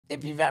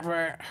if you've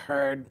ever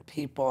heard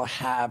people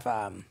have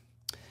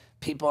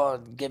people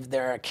give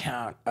their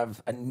account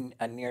of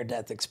a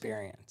near-death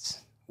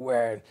experience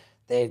where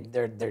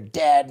they're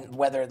dead,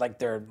 whether like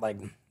they're like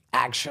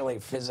actually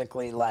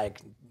physically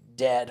like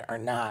dead or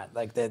not,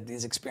 like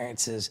these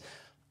experiences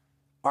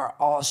are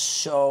all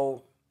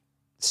so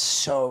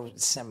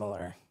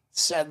similar.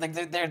 So like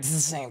they're the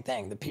same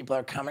thing. The people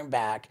are coming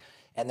back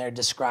and they're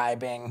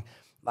describing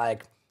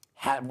like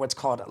what's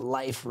called a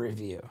life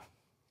review.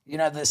 You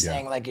know this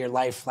thing, like your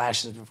life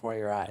flashes before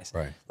your eyes.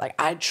 Right. Like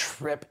I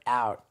trip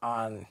out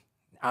on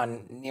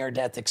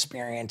near-death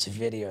experience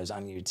videos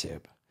on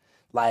YouTube.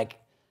 Like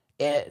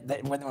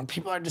when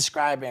people are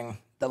describing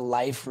the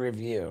life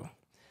review,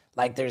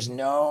 like there's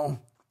no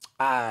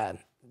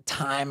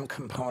time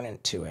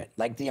component to it.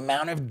 Like the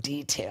amount of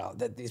detail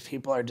that these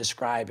people are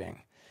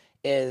describing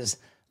is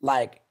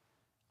like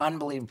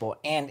unbelievable.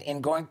 And in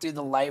going through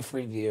the life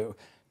review,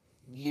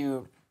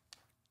 you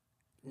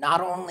not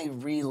only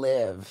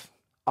relive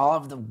all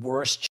of the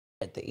worst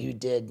shit that you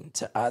did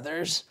to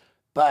others,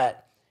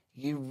 but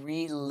you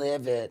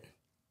relive it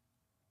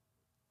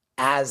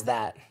as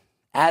the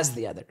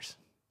others.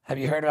 Have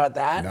you heard about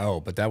that? No,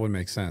 but that would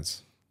make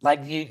sense.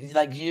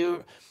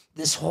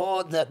 This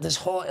whole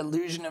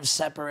illusion of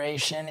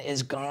separation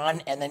is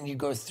gone, and then you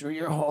go through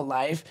your whole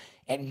life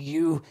and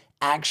you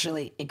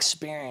actually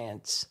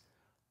experience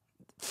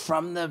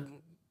from the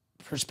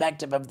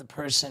perspective of the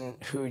person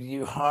who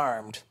you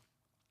harmed.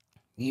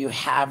 You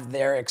have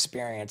their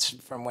experience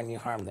from when you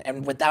harmed them,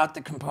 and without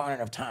the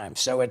component of time.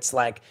 So it's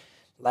like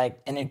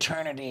an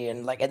eternity,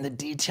 and the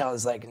detail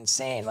is like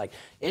insane. Like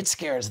it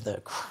scares the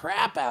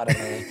crap out of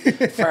me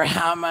for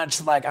how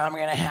much like I'm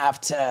gonna have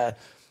to,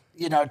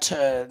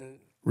 to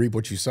reap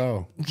what you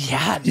sow.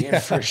 Yeah,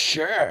 dude, for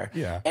sure.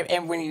 Yeah.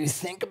 And when you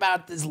think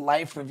about this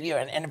life review,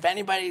 and if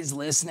anybody's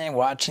listening,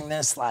 watching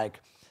this, like,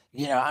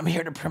 I'm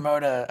here to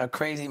promote a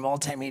crazy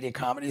multimedia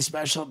comedy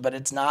special, but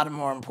it's not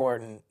more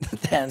important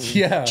than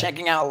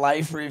checking out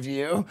Life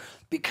Review,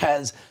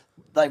 because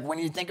like when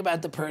you think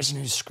about the person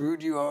who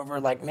screwed you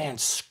over, like, man,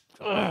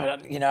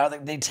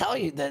 they tell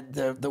you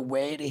that the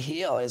way to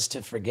heal is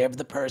to forgive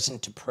the person,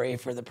 to pray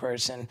for the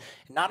person,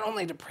 not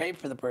only to pray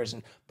for the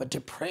person, but to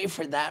pray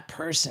for that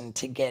person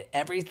to get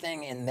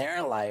everything in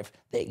their life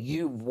that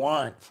you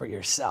want for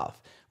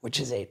yourself, which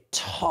is a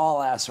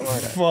tall ass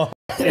order.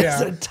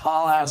 It's a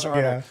tall ass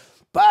order. Yeah.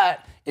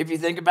 But if you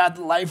think about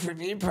the life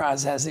review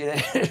process,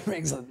 it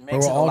makes it a lot easier.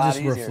 We're all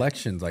just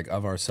reflections like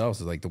of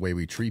ourselves, like the way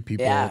we treat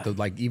people,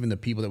 like even the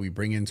people that we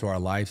bring into our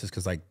lives, is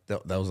because like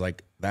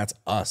that's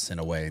us in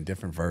a way in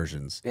different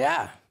versions.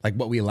 Yeah, like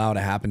what we allow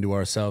to happen to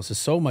ourselves is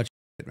so much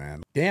shit,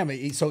 man. Damn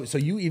it. So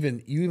you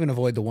even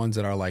avoid the ones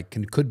that are like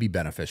could be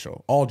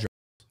beneficial. All drugs.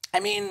 I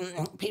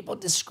mean, people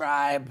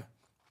describe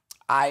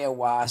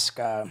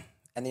ayahuasca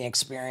and the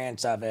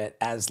experience of it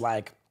as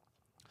like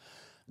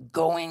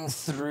going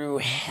through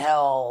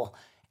hell,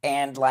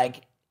 and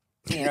like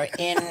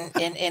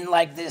in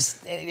like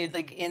this,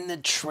 like in the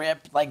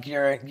trip, like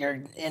you're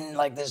in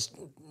like this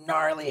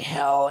gnarly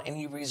hell, and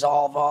you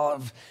resolve all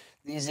of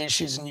these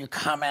issues, and you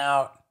come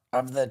out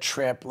of the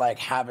trip like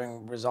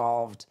having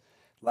resolved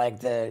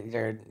like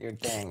your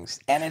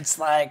things, and it's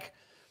like,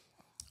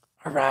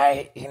 all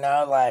right,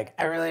 like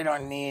I really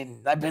don't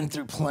need. I've been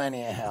through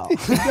plenty of hell.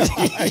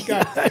 I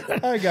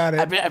got it.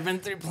 I've been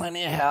through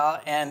plenty of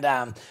hell,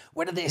 and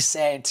what do they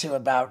say too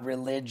about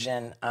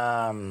religion?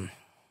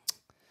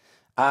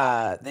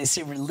 They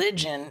say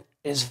religion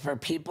is for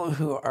people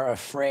who are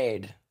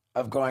afraid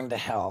of going to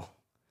hell.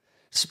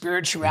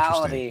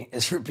 Spirituality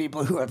is for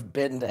people who have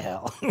been to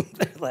hell.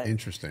 Like,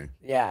 interesting.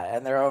 Yeah,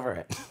 and they're over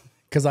it.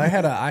 Because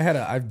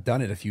I've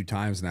done it a few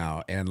times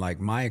now, and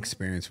like my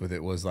experience with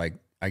it was like,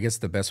 I guess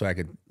the best way I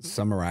could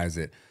summarize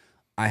it,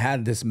 I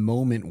had this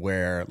moment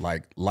where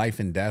like life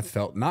and death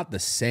felt not the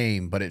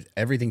same, but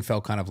everything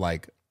felt kind of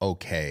like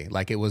okay.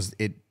 Like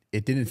it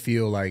didn't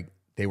feel like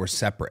they were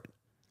separate.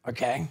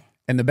 Okay.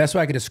 And the best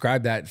way I could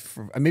describe that,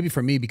 maybe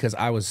for me, because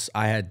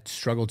I had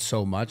struggled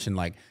so much, and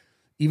like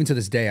even to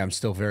this day, I'm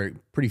still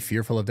pretty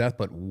fearful of death,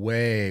 but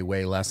way,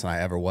 way less than I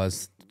ever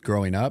was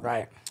growing up.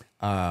 Right.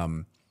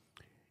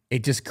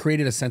 It just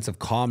created a sense of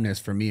calmness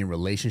for me in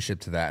relationship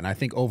to that. And I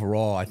think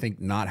overall,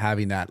 not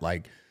having that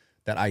like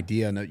that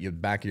idea in the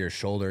back of your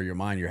shoulder, your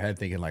mind, your head,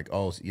 thinking like,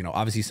 oh,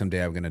 obviously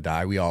someday I'm going to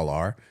die. We all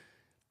are.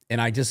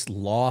 And I just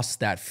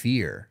lost that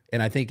fear.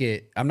 And I think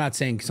I'm not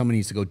saying someone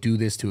needs to go do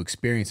this to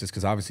experience this,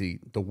 because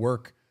obviously the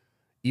work,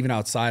 even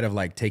outside of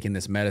like taking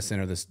this medicine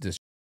or this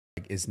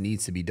like,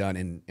 needs to be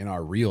done in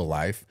our real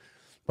life.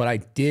 But I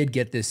did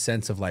get this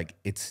sense of like,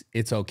 it's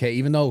okay.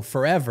 Even though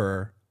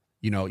forever,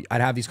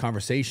 I'd have these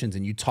conversations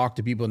and you talk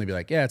to people and they'd be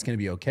like, yeah, it's going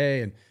to be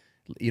okay. And,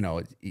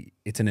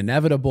 it's an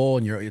inevitable,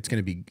 and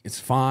it's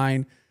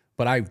fine.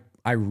 But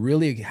I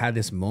really had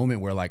this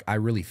moment where like, I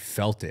really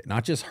felt it,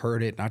 not just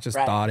heard it, not just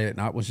thought it,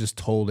 not was just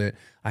told it.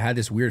 I had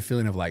this weird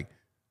feeling of like,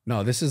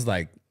 no, this is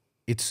like,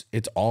 it's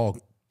all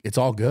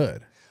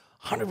good.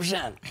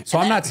 100%. So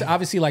I'm not,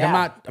 obviously like,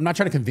 I'm not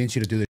trying to convince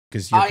you to do this.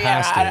 Because you're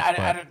past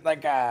I don't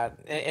like.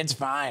 It's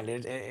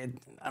fine.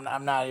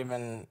 I'm not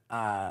even.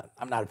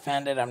 I'm not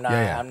offended. I'm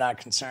not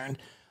concerned.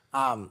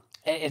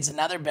 It's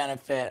another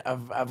benefit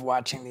of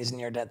watching these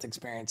near death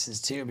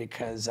experiences too,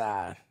 because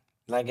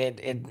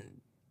like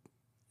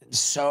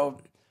so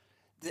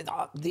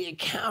the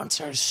accounts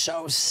are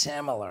so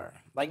similar.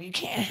 Like you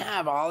can't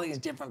have all these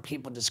different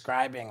people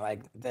describing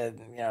like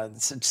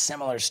such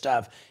similar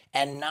stuff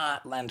and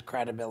not lend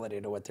credibility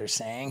to what they're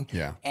saying.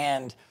 Yeah.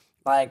 And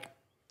like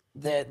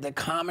the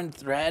common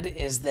thread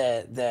is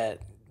that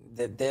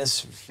this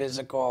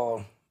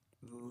physical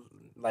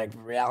like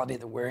reality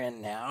that we're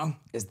in now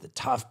is the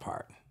tough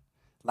part.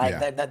 Like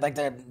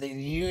the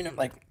unit,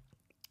 like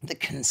the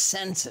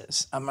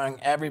consensus among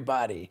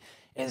everybody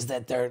is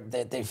that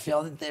they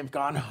feel that they've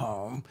gone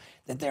home,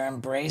 that they're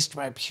embraced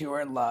by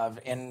pure love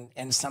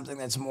in something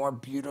that's more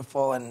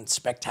beautiful and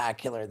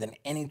spectacular than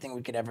anything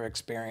we could ever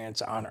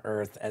experience on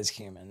Earth as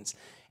humans,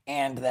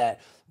 and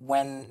that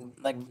when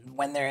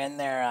they're in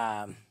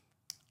their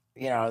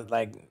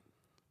like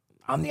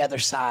on the other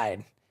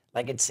side,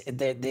 like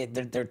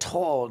they're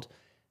told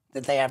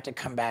that they have to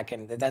come back,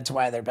 and that's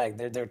why they're back.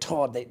 They're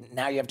told that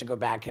now you have to go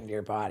back into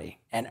your body,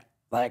 and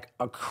like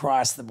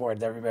across the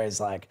board,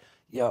 everybody's like,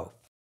 "Yo,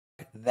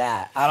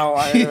 that I don't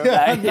want to go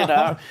back."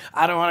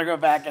 I don't want to go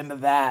back into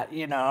that,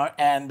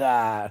 and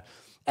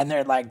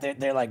they're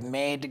like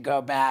made to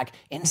go back.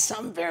 In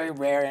some very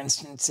rare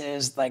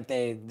instances, like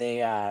they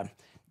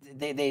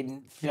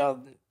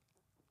feel.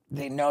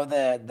 They know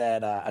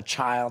that a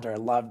child or a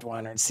loved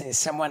one or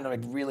someone like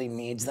really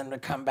needs them to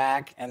come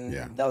back, and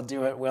they'll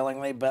do it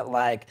willingly. But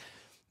like,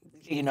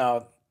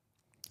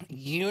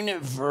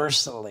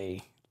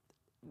 universally,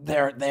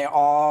 they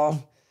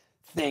all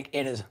think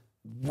it is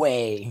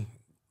way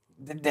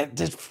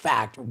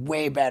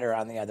better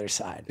on the other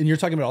side. And you're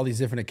talking about all these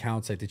different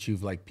accounts like that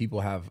you've like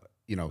people have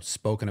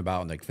spoken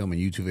about and like filming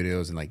YouTube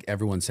videos and like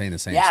everyone's saying the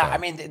same stuff. I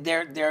mean,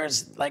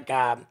 there's like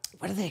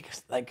what are they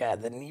like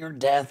the Near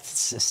Death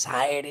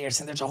Society or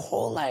something? There's a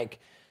whole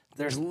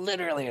there's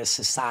literally a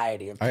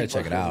society of people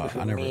check it out.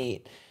 who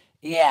meet.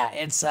 Yeah,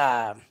 it's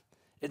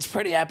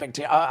pretty epic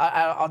too.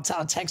 I'll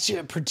text you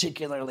a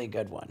particularly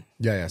good one.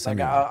 Yeah.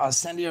 I'll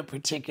send you a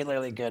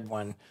particularly good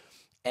one,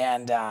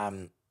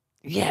 and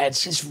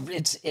it's just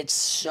it's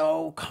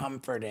so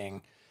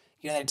comforting.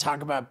 They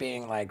talk about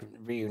being like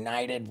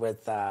reunited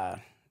with,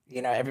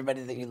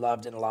 everybody that you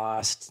loved and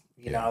lost.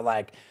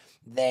 Like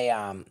they,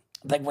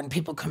 like when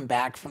people come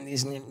back from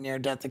these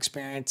near-death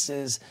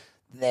experiences,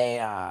 they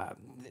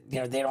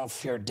don't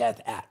fear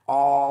death at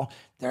all.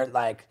 They're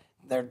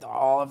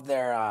all of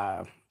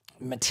their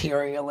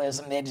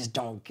materialism. They just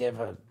don't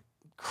give a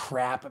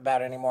crap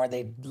about it anymore.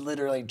 They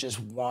literally just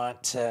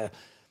want to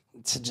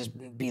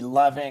just be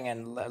loving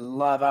and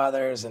love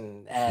others,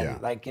 and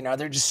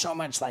they're just so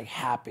much like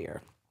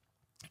happier.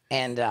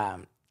 And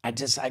I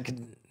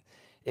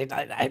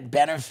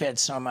benefit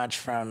so much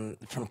from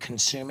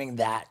consuming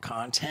that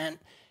content,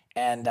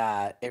 and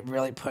it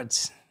really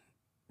puts,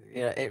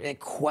 it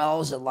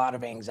quells a lot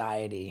of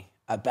anxiety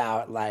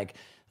about like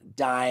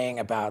dying,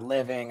 about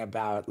living,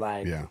 about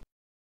like